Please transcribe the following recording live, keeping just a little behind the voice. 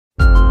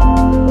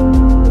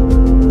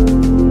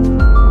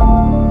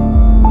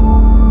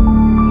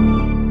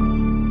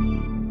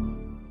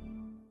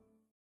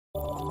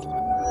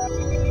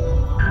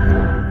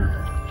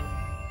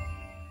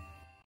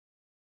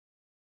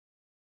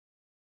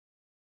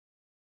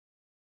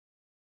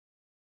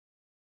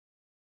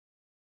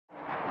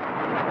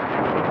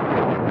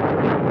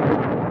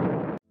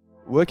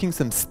Working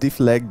some stiff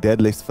leg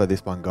deadlifts for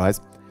this one,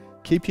 guys.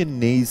 Keep your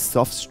knees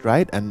soft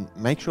straight and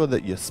make sure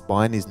that your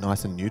spine is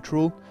nice and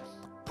neutral.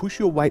 Push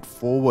your weight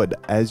forward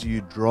as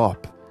you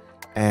drop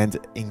and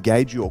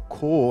engage your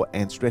core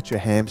and stretch your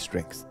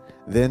hamstrings.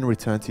 Then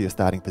return to your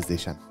starting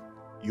position.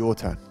 Your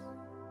turn.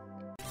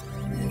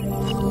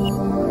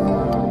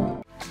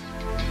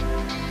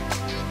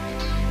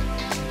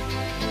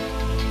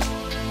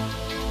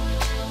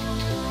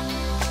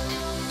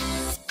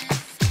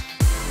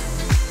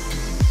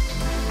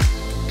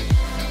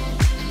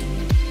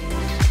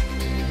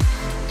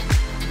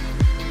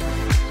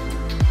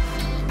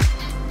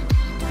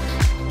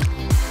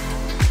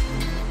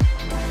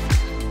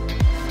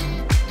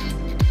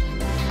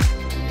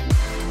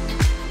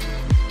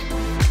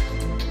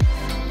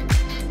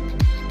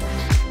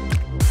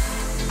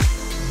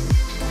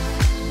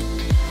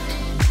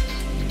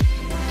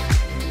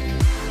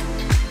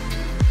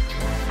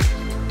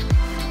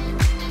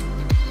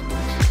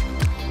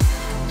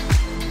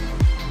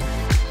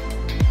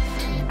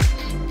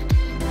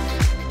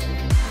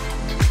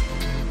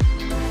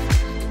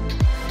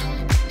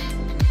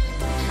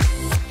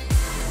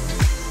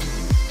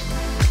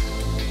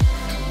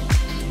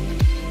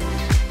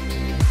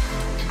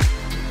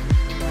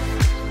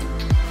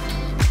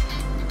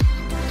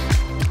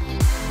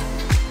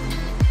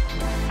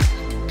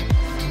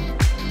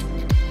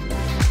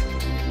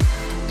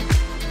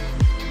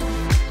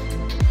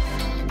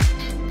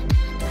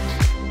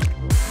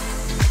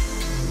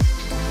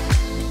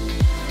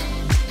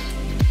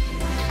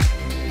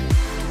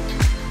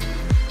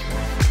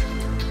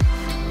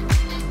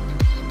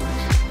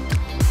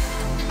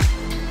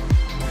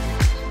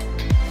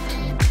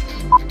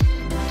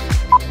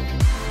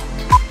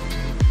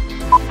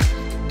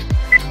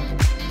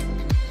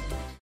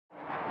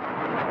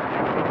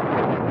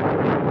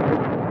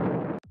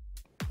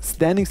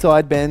 Standing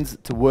side bends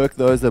to work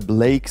those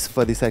obliques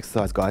for this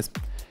exercise, guys.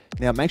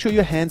 Now make sure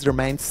your hands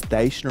remain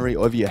stationary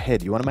over your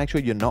head. You want to make sure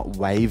you're not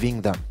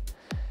waving them.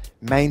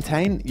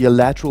 Maintain your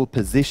lateral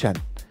position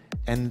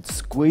and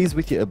squeeze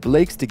with your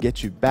obliques to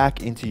get you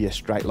back into your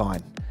straight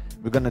line.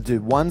 We're going to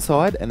do one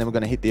side and then we're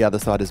going to hit the other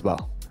side as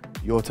well.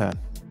 Your turn.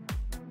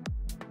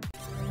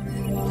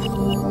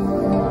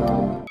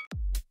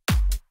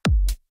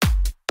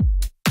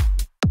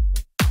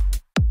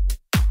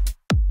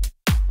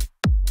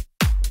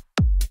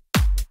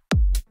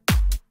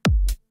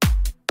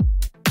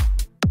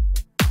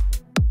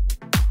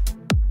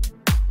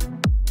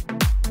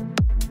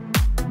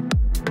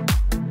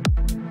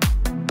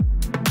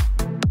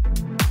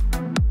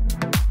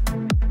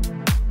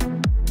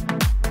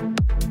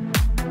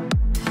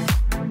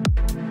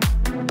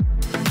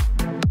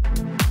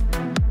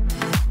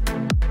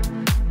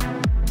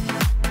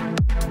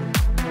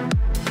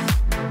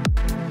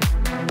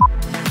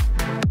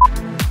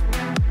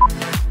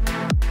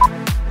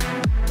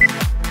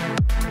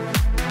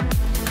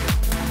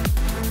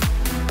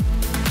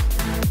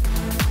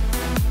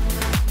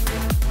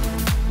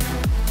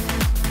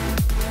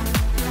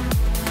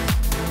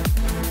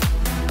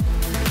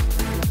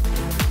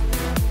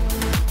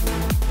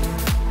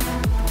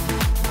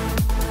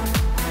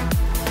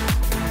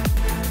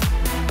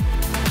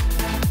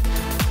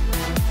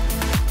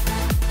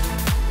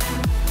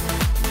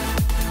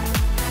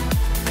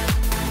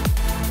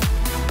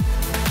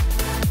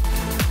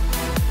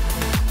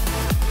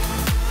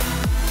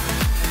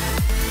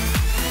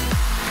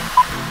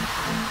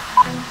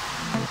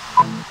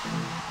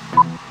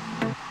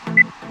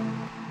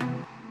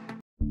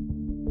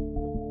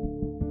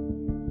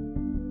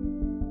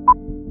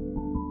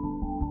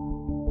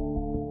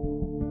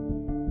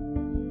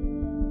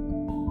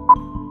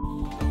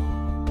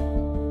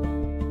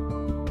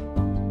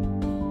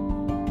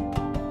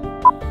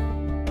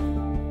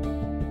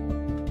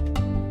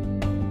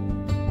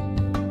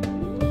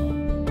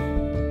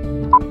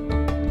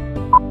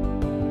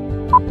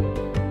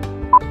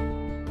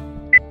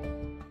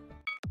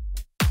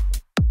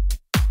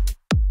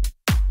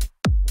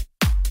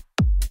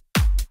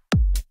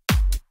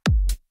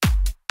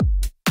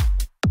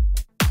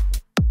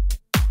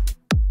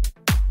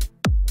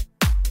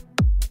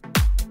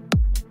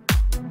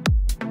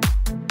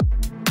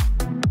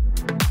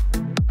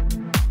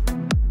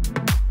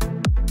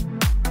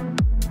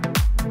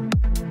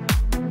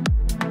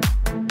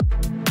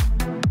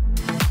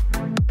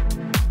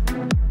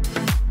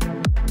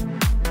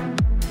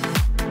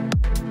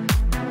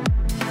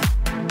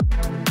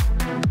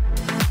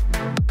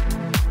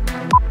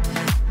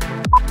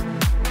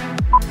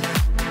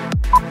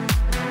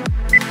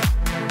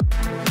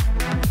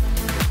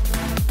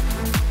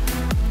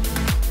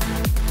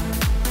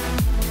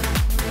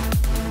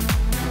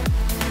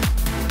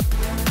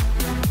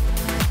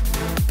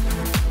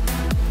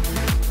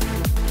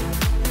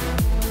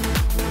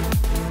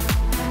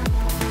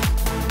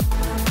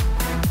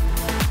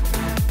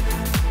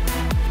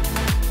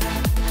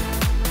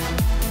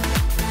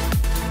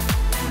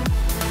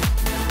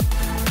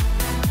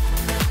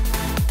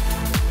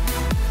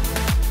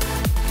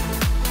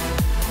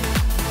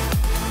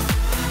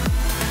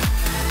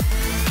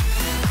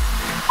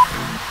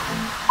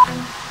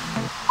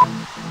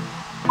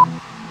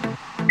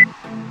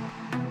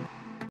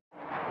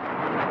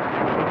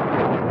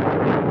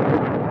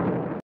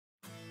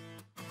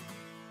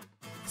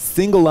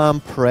 Single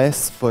arm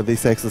press for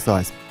this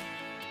exercise.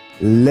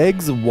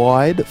 Legs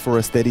wide for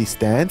a steady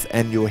stance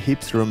and your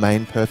hips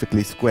remain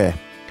perfectly square.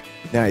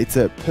 Now it's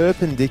a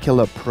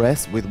perpendicular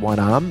press with one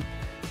arm,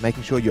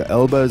 making sure your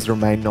elbows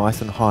remain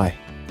nice and high.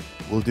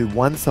 We'll do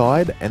one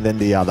side and then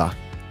the other.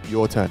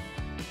 Your turn.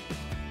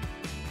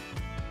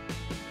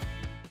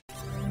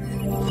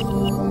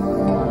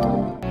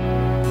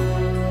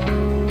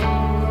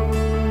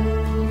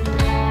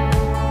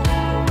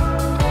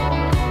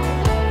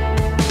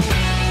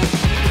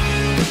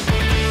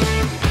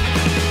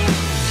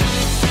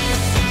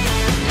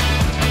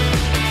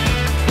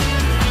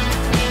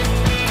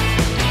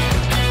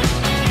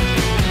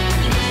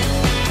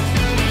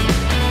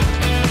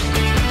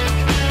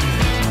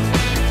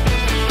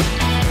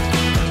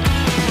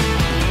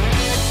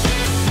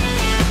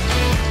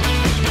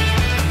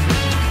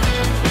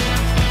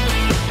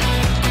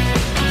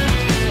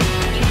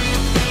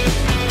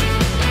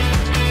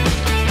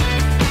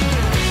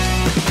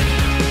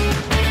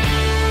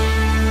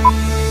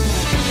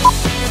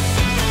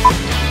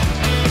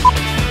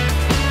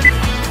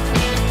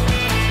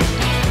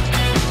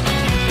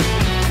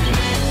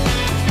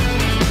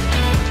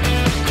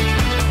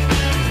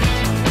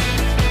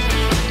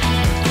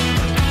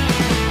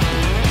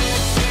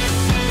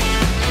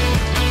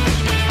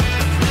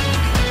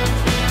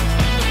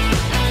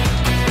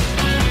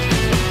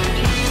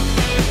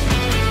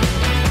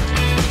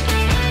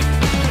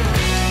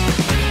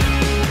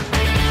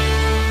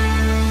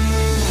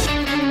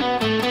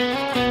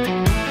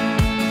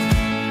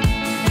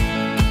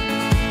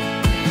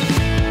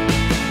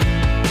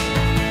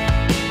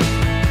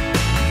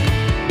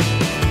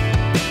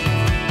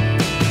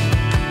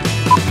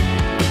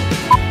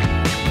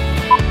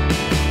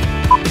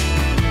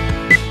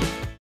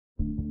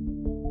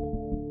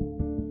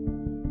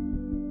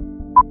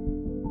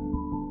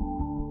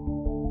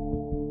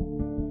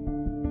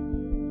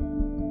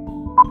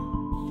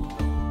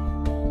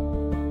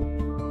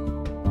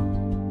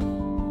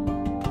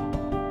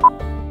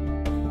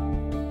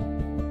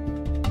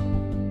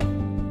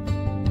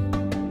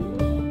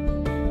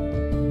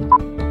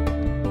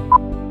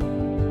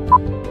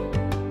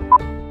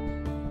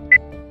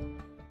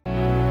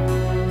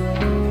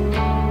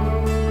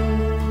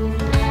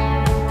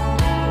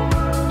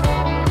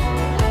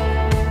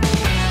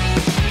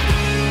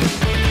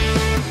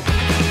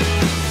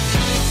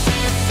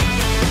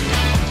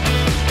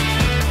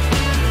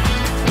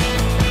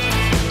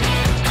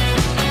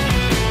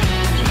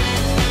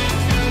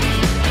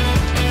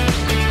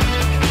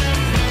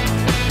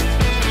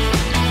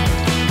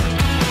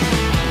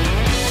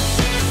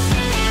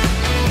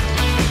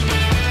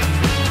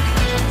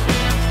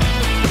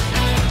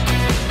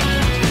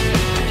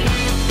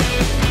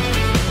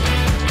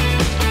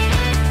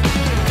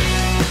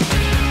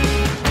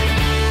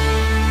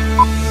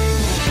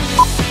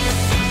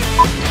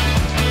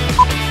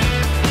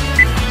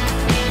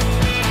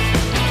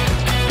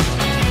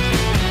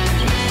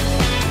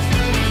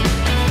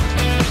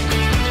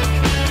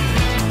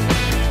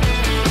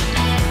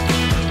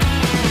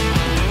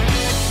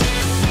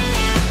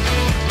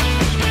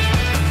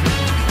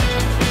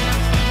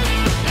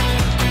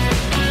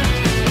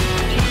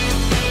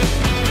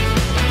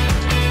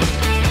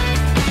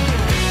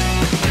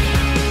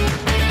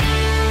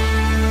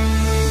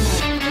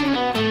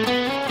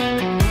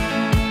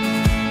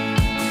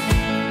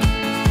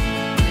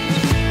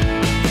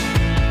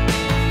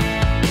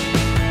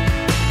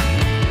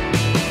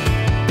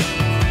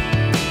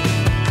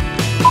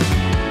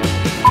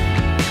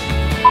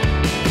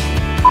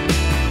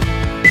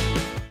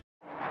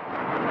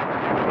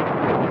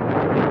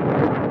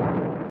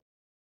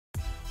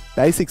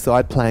 Basic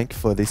side plank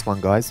for this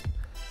one, guys.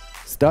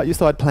 Start your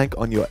side plank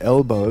on your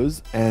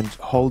elbows and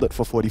hold it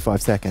for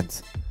 45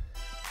 seconds.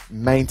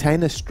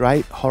 Maintain a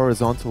straight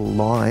horizontal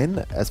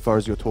line as far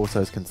as your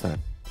torso is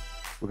concerned.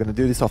 We're going to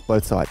do this off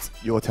both sides.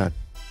 Your turn.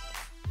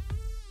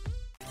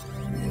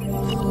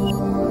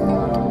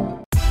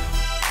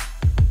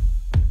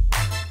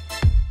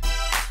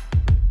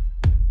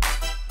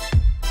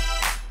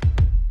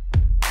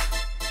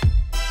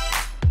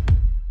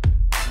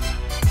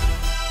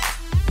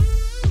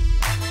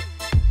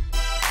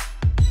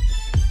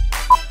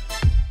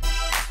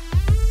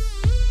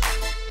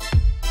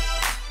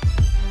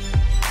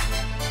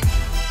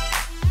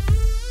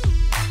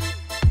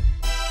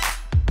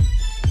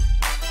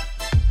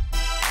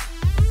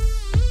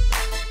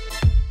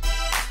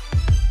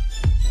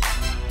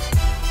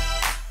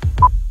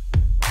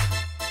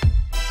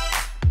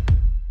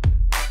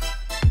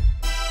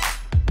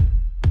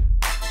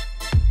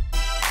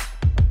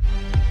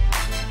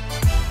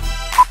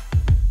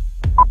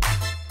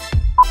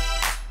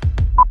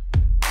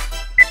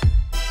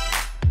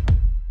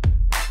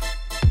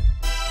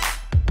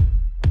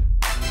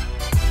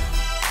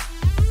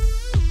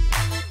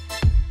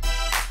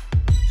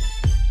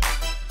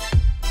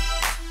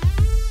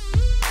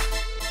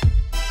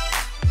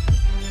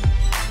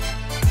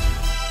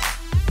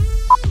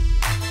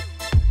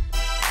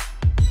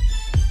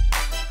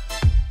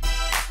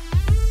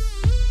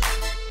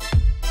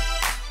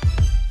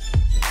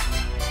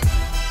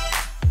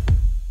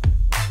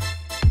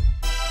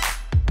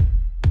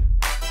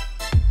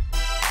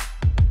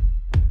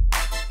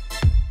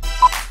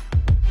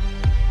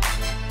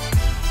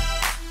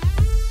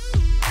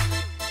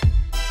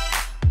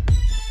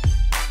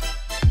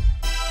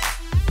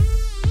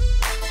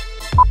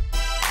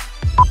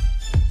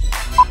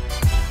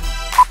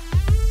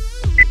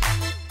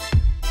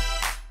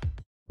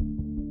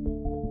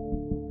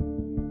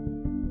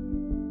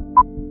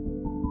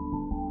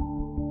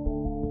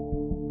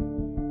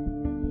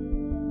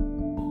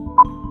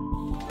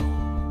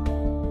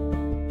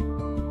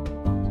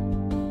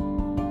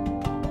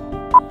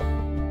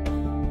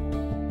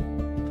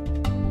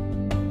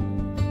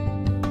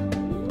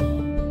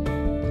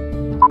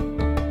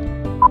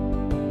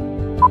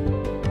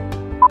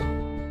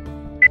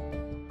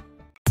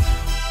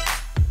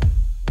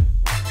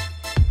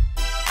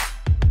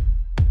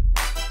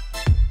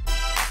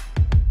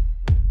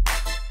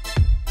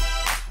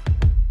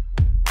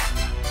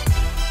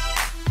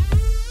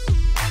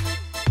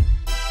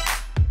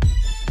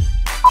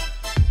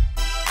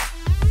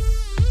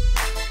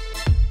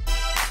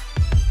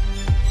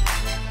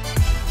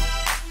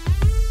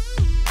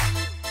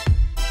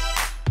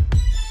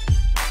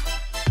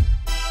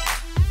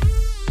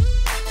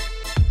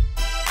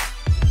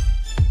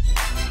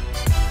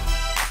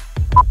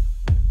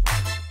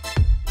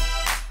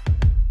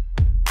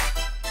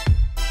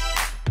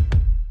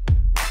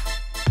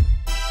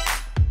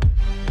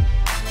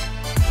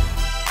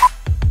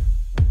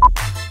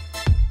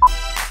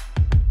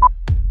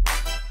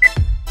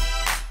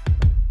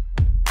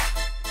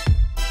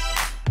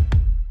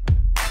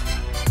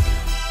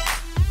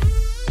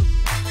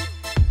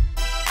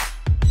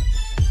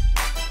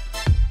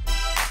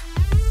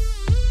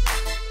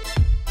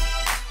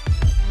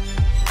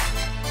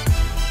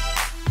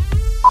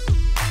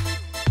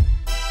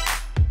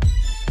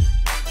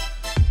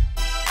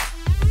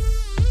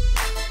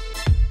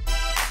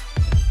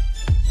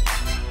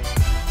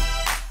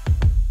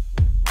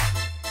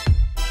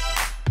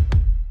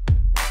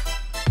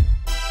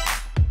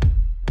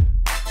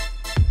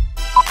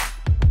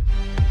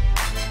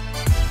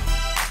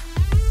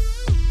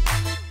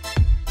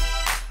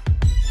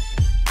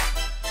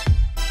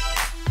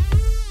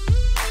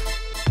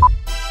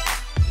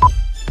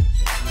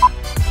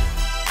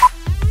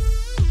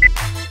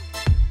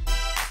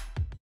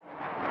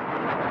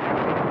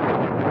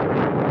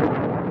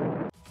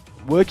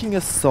 Working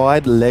a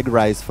side leg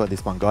raise for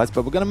this one, guys,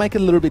 but we're going to make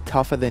it a little bit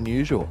tougher than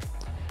usual.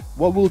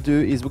 What we'll do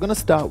is we're going to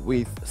start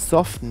with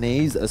soft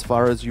knees as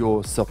far as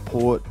your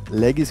support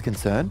leg is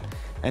concerned,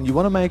 and you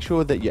want to make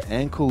sure that your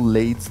ankle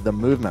leads the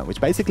movement, which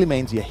basically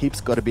means your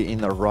hips got to be in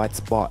the right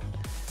spot.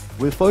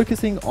 We're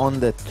focusing on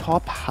the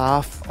top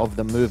half of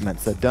the movement,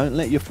 so don't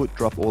let your foot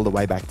drop all the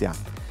way back down.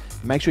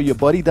 Make sure your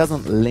body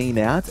doesn't lean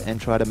out and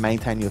try to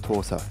maintain your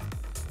torso.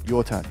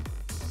 Your turn.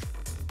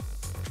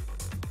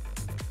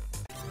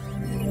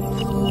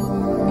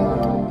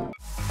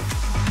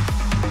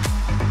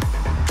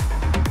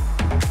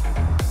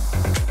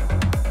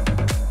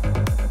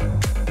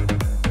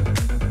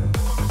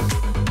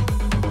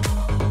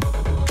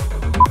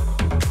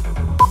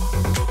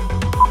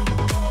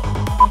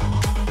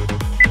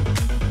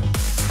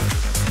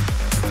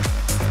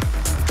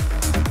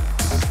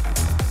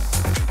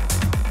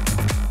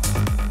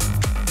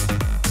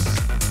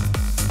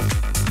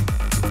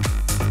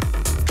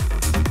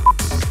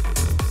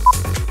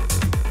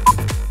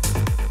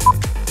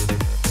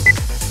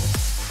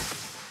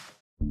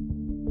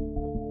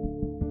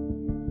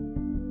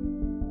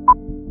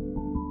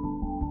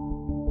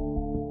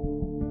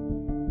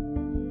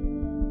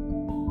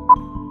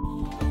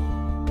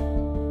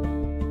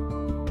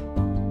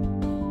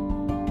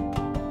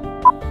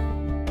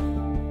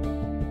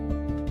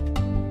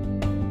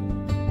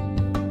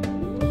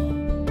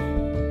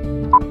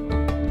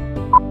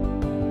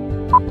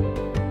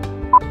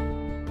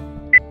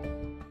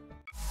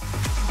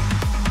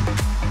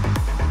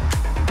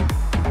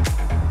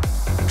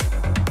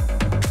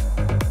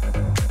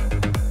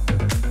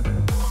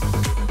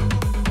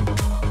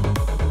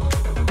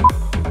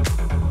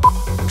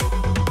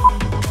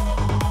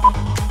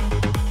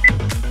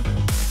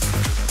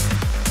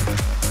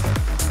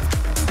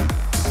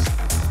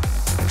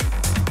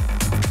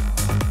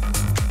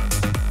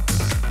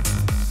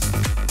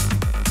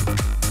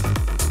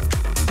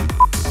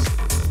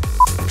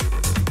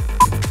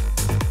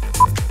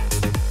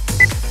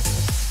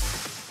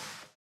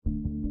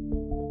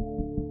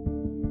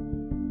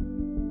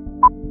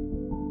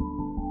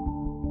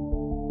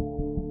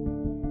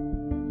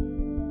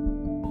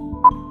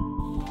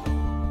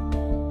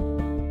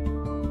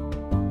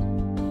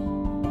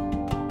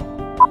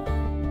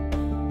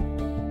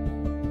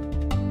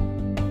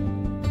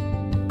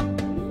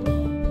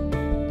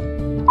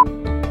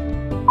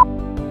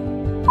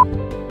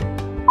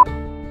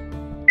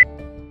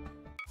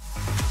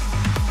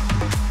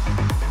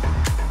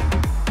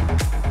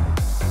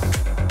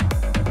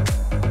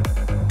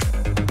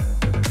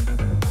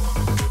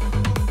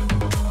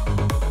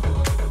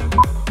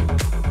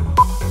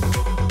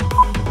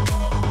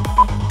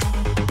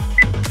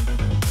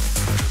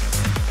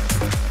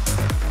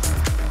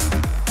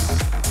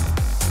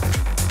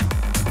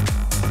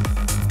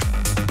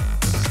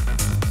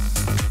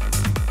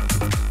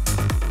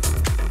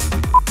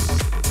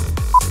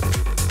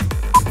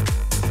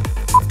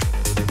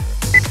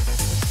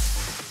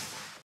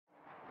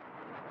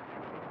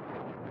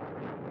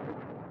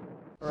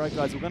 Alright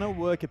guys, we're going to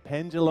work a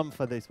pendulum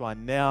for this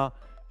one. Now,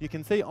 you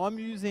can see I'm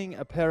using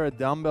a pair of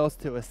dumbbells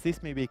to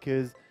assist me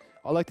because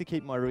I like to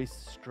keep my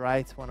wrists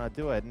straight when I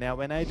do it. Now,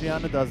 when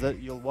Adriana does it,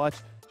 you'll watch,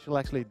 she'll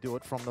actually do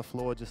it from the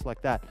floor just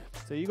like that.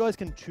 So you guys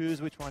can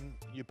choose which one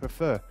you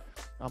prefer.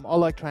 I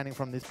like training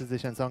from this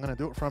position, so I'm going to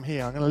do it from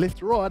here. I'm going to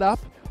lift right up.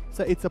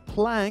 So it's a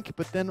plank,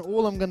 but then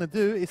all I'm going to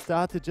do is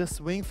start to just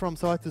swing from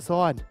side to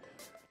side.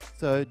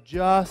 So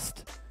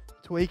just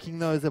tweaking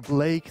those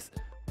obliques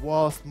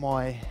whilst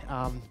my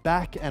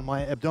back and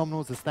my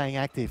abdominals are staying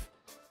active.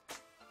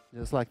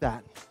 Just like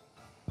that.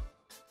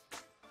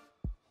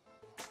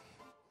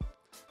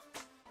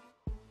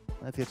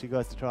 Let's get you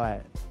guys to try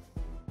it.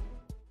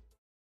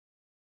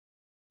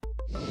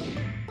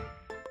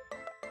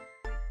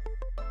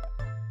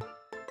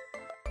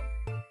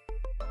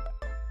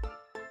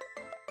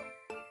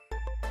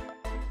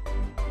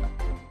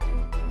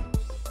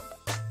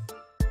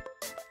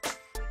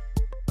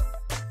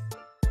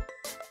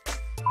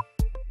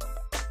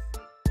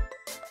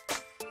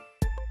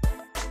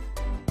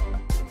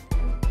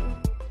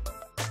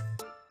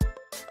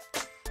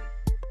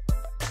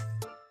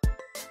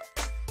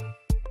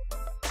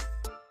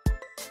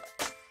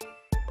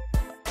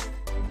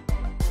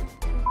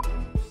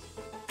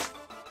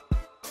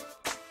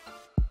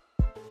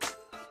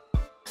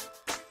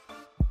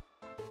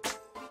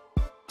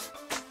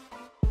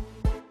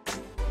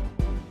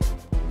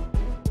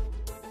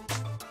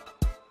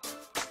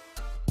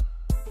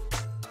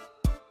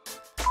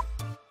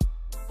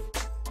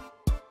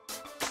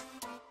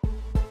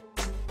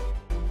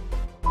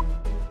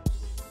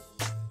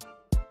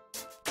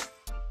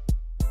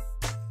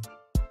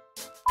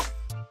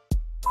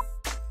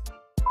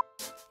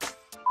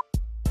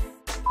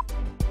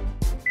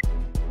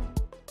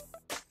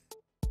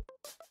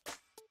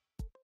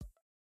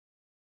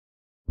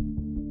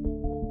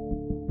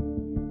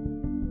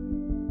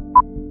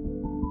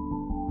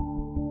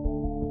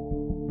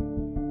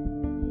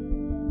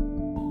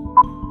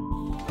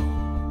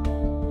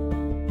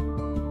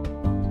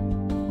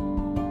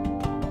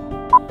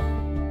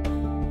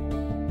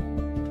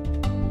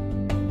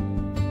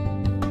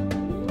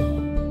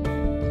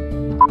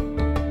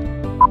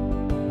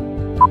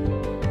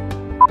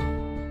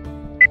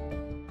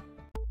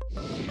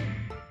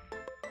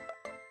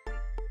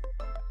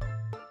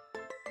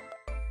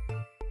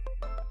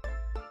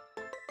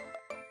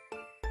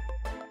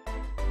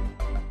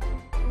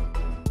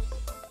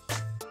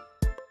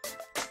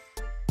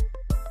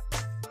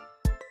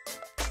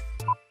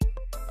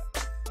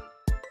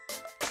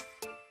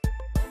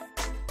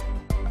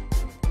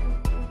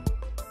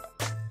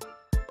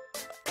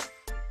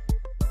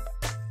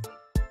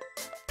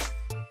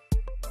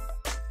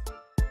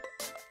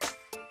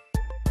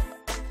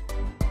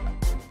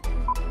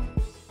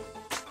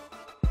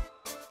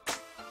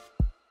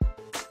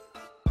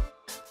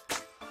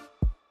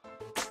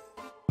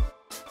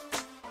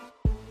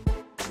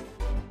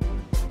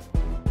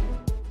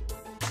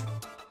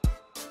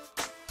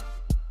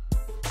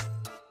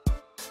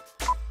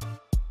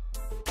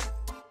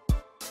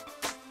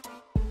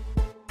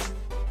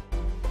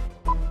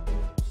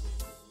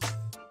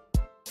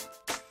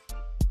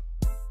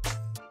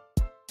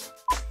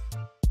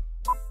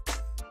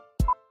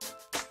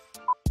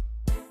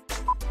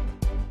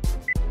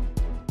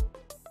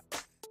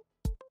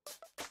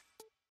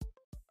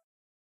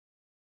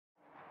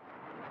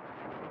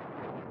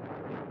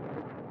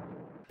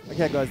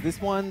 Okay guys, this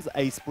one's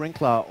a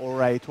sprinkler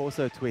or a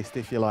torso twist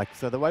if you like.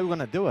 So the way we're going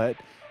to do it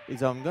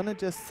is I'm going to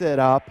just set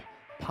up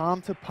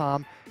palm to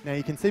palm. Now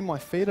you can see my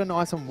feet are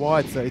nice and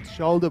wide, so it's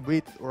shoulder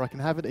width, or I can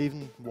have it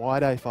even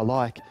wider if I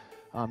like,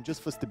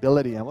 just for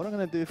stability. And what I'm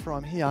going to do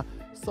from here,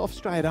 soft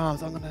straight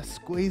arms, I'm going to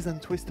squeeze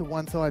and twist to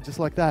one side just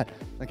like that.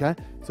 Okay,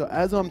 so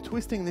as I'm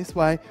twisting this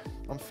way,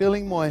 I'm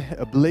feeling my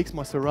obliques,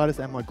 my serratus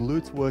and my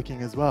glutes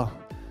working as well.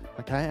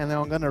 Okay, and then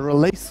I'm going to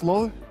release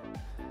slow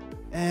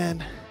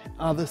and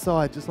other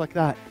side just like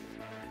that.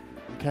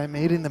 Okay,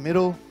 meet in the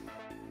middle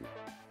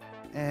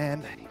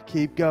and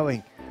keep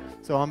going.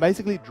 So I'm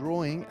basically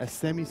drawing a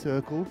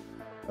semicircle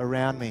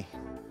around me.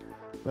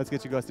 Let's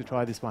get you guys to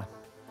try this one.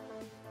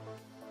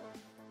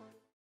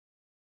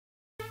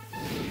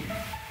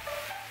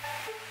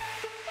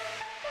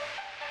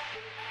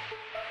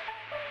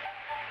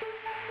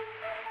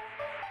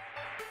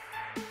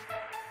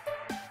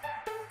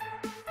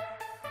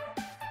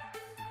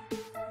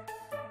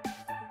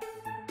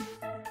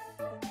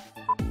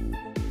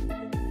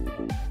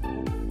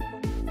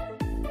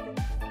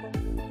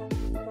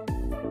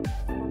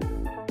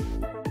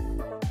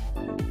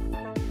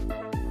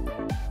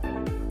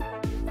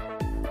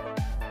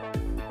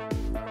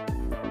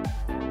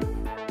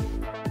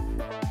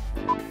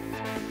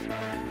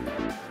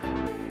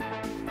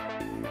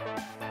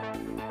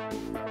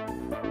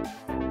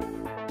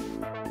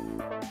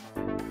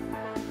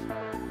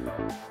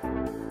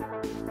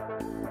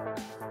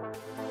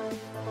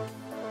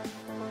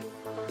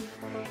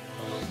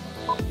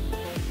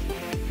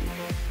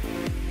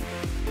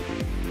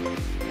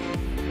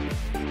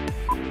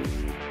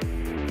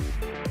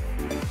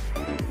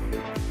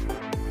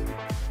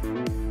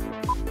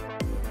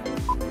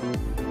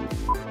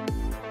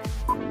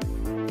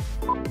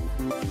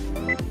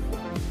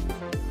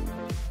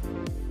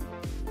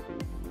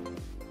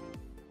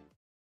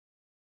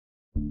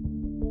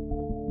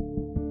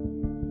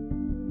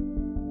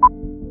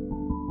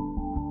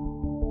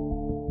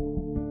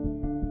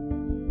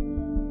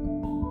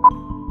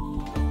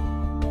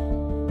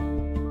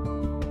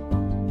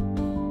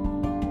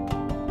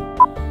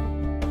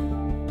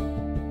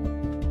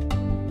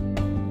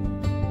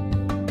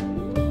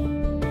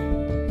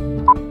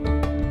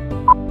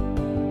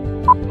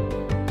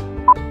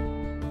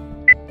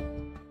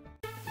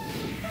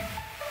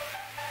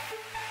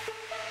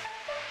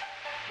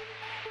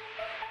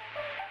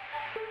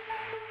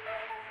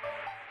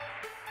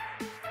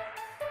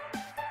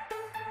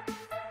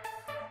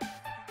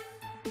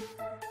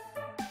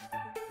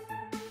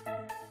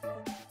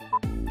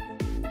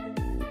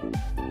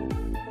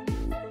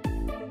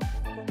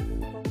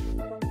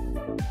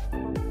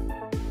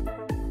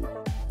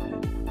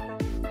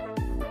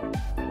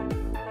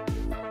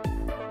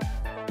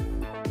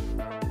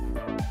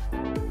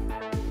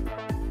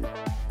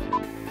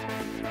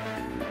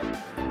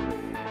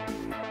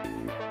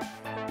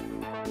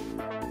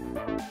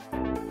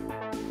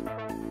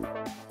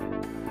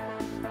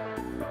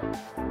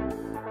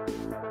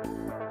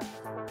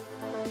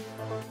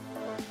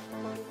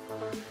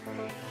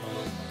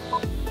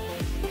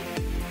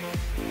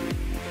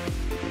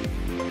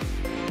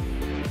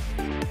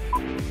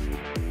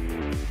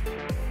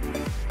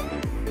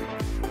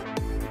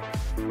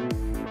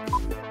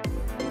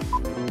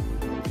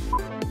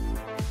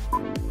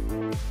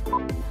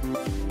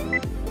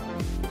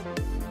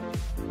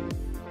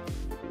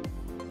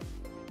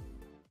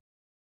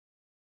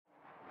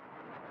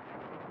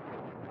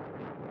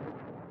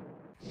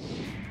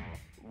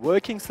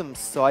 Working some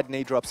side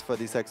knee drops for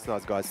this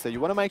exercise, guys. So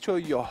you want to make sure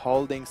you're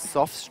holding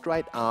soft,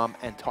 straight arm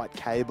and tight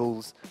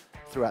cables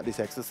throughout this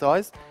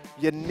exercise.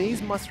 Your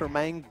knees must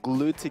remain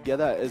glued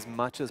together as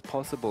much as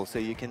possible, so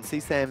you can see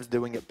Sam's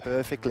doing it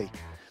perfectly.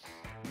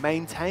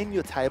 Maintain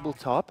your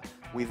tabletop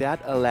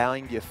without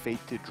allowing your feet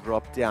to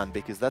drop down,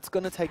 because that's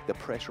going to take the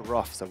pressure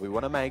off. So we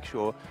want to make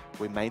sure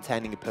we're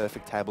maintaining a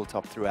perfect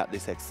tabletop throughout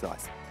this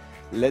exercise.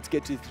 Let's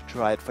get you to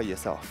try it for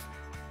yourself.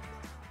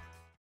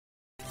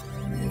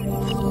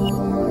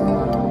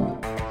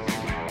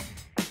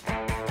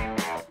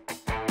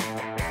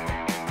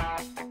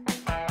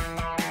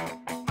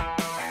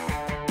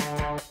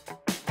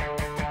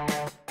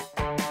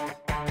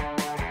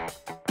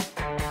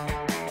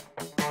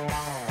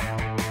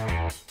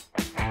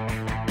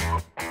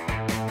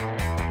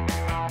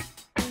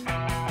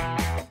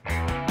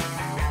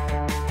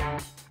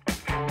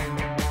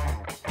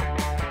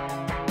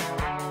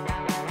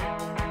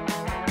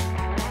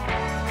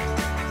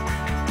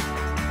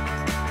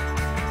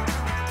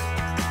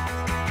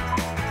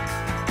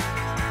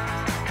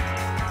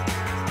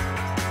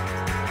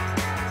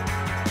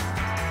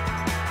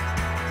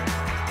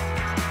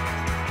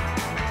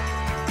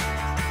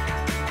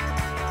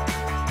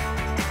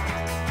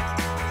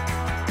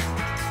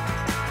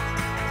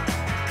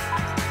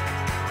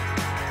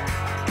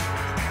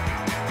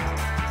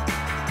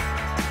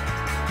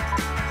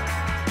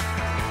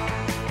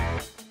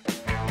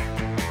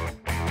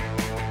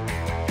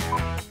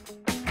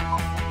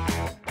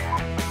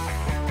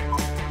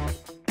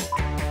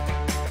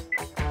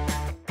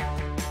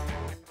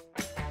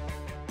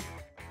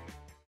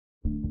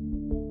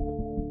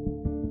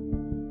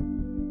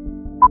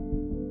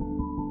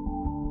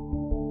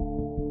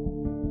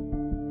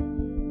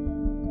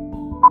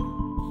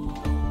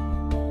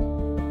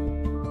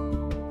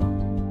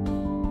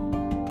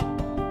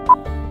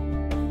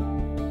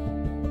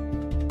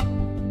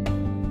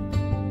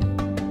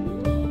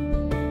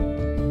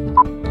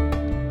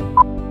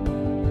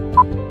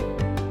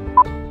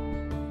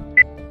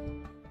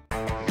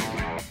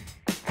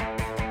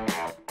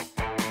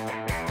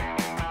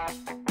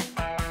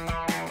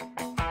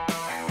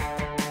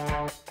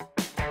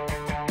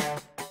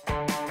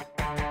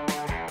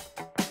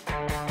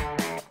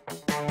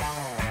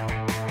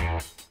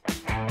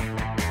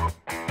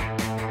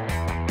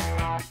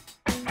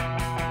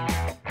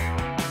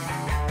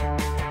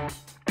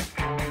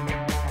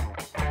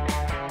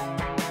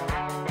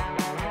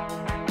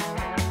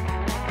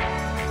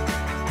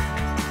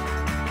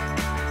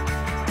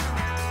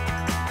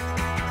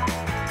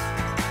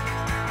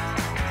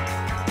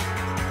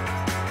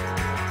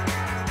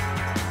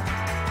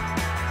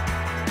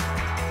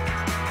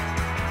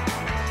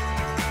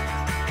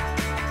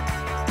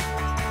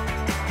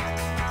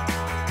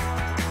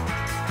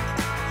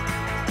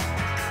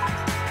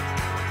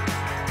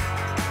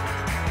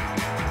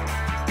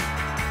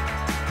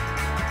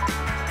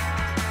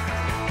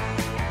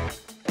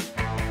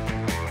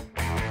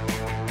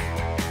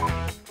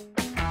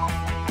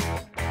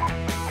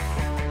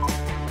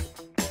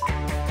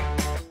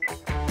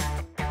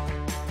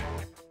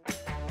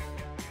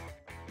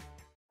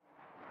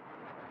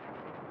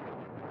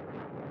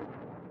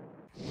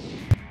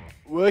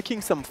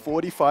 Working some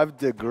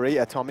 45-degree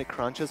atomic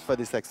crunches for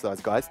this exercise,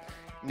 guys.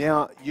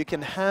 Now, you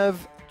can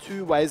have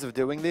two ways of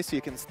doing this.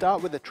 You can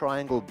start with a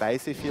triangle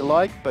base if you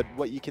like, but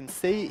what you can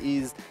see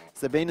is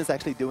Sabina's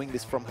actually doing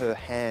this from her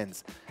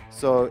hands.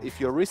 So if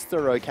your wrists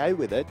are okay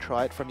with it,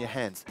 try it from your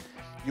hands.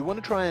 You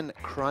want to try and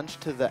crunch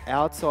to the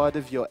outside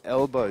of your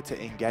elbow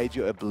to engage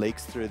your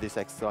obliques through this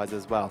exercise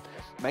as well.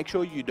 Make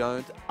sure you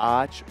don't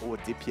arch or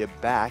dip your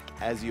back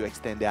as you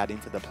extend out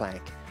into the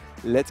plank.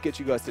 Let's get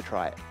you guys to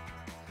try it.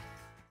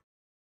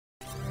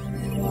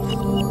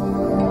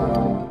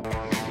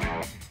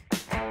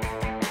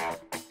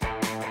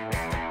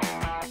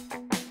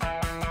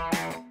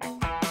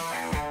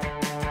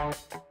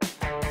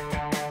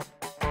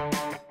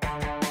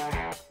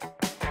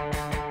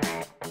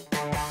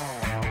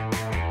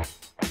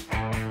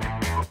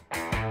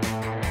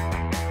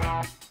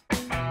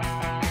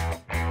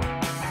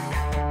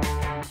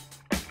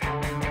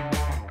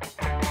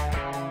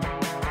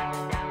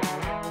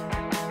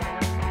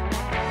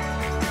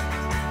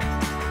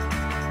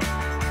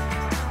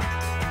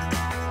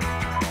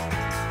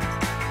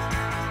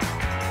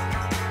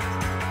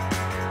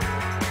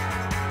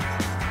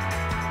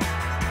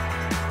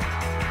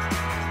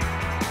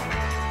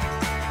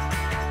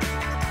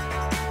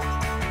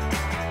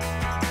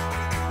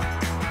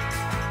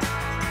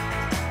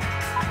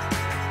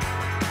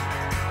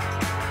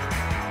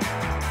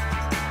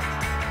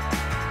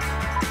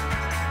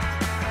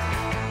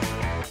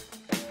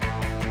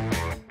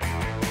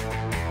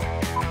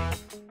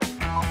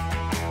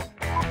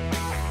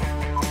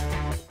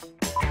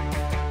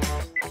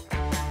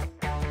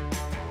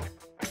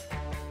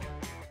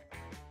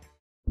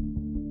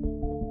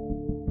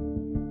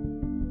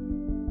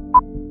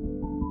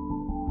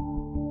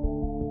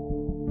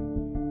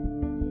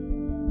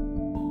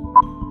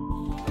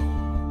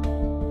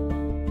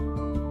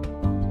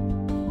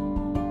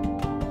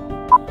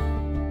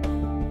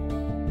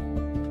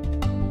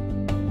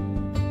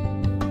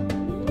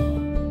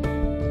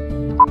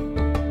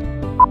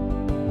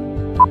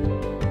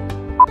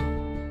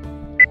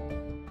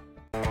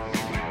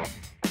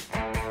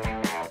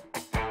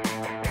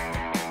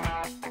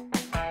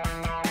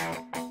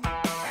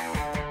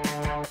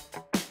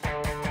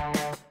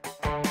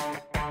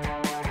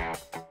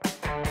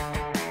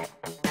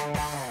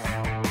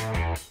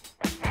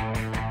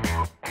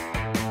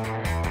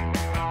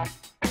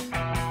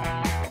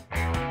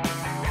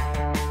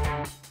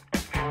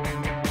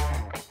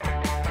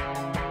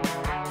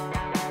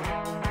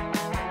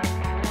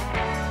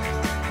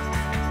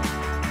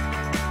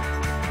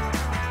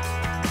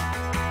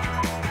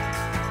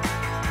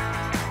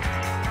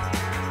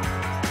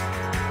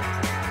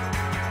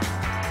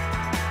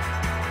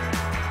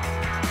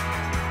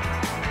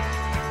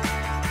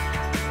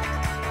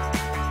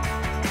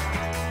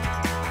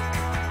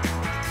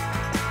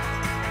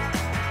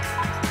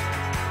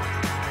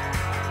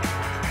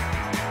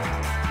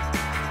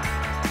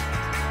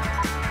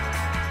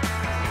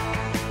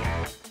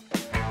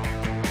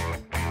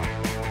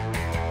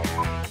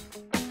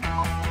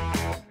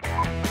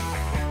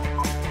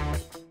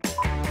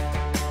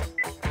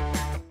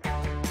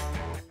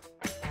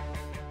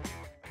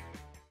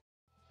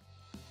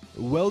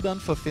 well done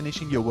for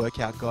finishing your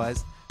workout,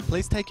 guys.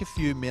 Please take a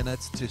few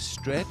minutes to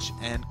stretch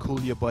and cool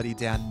your body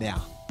down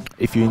now.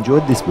 If you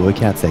enjoyed this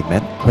workout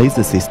segment, please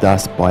assist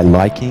us by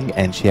liking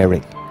and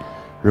sharing.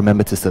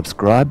 Remember to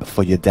subscribe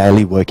for your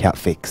daily workout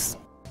fix.